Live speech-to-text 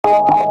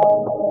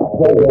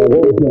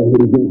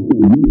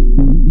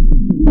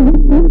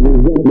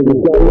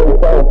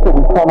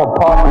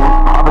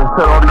I've been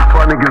said all these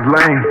fun niggas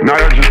lame. Now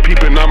you're just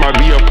peeping, I might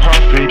be a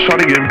prophet.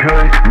 Tryna get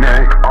good,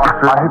 nay,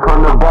 awesome. I hit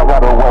from the back, I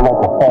don't wear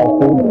like a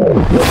fashion.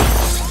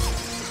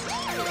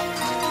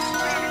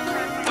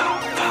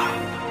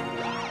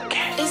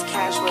 It's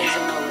casual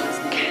and no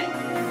reason.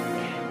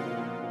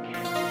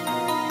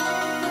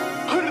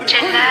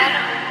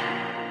 Gelatoo.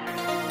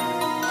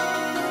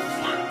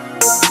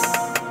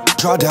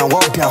 Draw down,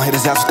 walk down, hit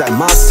his ass with that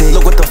mossy.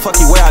 Look what the fuck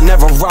you wear, I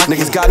never rock.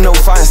 Niggas got no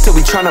fire, still be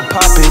tryna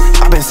pop it.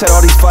 I been said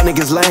all these fuck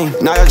niggas lame.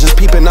 Now y'all just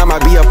peeping, I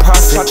might be a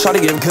prophet. Try to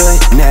get good,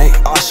 nay,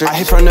 Usher. I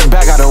hit from the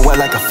back, got her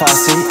wet like a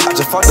faucet. I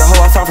just fucked the hoe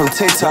I found from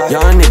TikTok.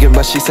 Young nigga,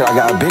 but she said I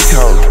got a big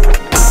hoe.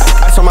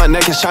 Ice on my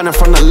neck is shining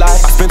from the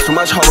light. I spent too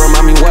much, hoe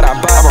remind me what I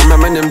buy. I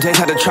remember them days,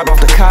 had to trap off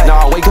the kite.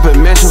 Now I wake up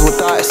in mansions with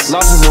thoughts.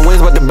 Losses and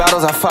wins, but the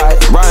battles I fight.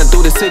 Riding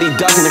through the city,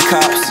 ducking the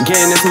cops.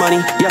 Getting this money,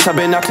 yes, I've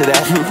been up to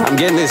that. I'm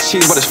getting this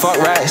cheese, but it's fuck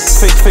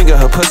rice. Fake finger,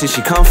 her pussy, she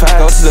come fast.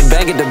 Go to the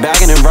bank, get the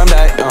bag, and then run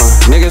back.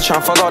 Niggas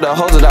tryna fuck all the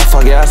hoes that I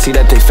fuck. Yeah, I see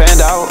that they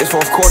fanned out. It's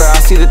fourth quarter, I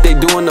see that they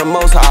doing the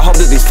most. I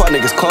hope that these fuck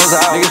niggas close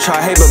out. Niggas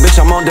try hate, but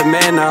bitch, I'm on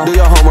demand now. Do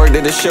your homework,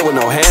 did this shit with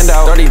no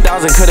handout.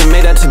 30,000 could've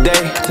made that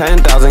today. 10,000,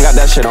 got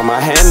that shit on my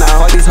hand now.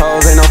 Fuck these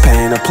hoes, ain't no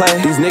pain to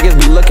play. These niggas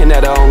be looking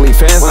at the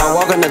OnlyFans. When I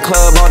walk in the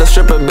club, all the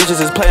stripper bitches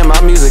is playing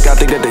my music. I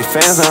think that they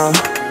fans now.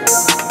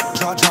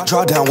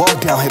 Draw down, walk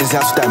down, hit his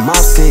ass with that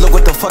mossy. Look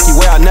what the fuck you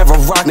wear, I never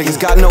rock.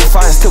 Niggas got no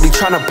fire, still be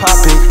tryna pop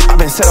it. I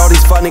been said all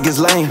these fuck niggas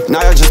lame.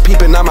 Now y'all just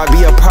peeping, I might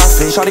be a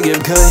prophet. Try to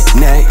get good,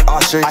 nay,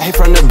 Usher. I hit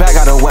from the back,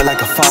 got her wet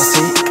like a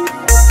faucet.